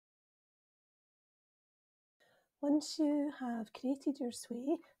Once you have created your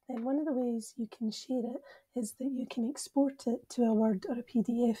sway, then one of the ways you can share it is that you can export it to a Word or a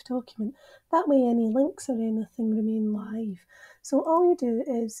PDF document. That way any links or anything remain live. So all you do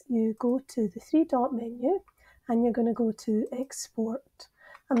is you go to the three-dot menu and you're going to go to Export.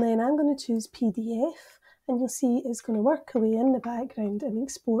 And then I'm going to choose PDF, and you'll see it's going to work away in the background and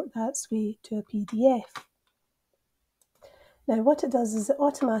export that sway to a PDF. Now what it does is it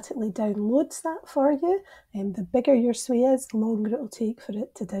automatically downloads that for you, and the bigger your sway is, the longer it will take for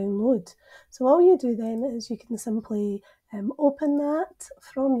it to download. So all you do then is you can simply open that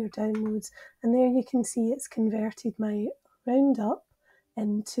from your downloads, and there you can see it's converted my roundup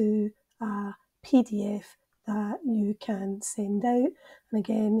into a PDF that you can send out. And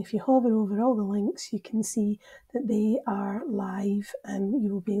again, if you hover over all the links, you can see that they are live and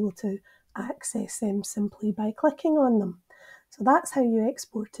you will be able to access them simply by clicking on them. So that's how you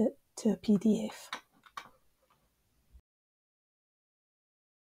export it to a PDF.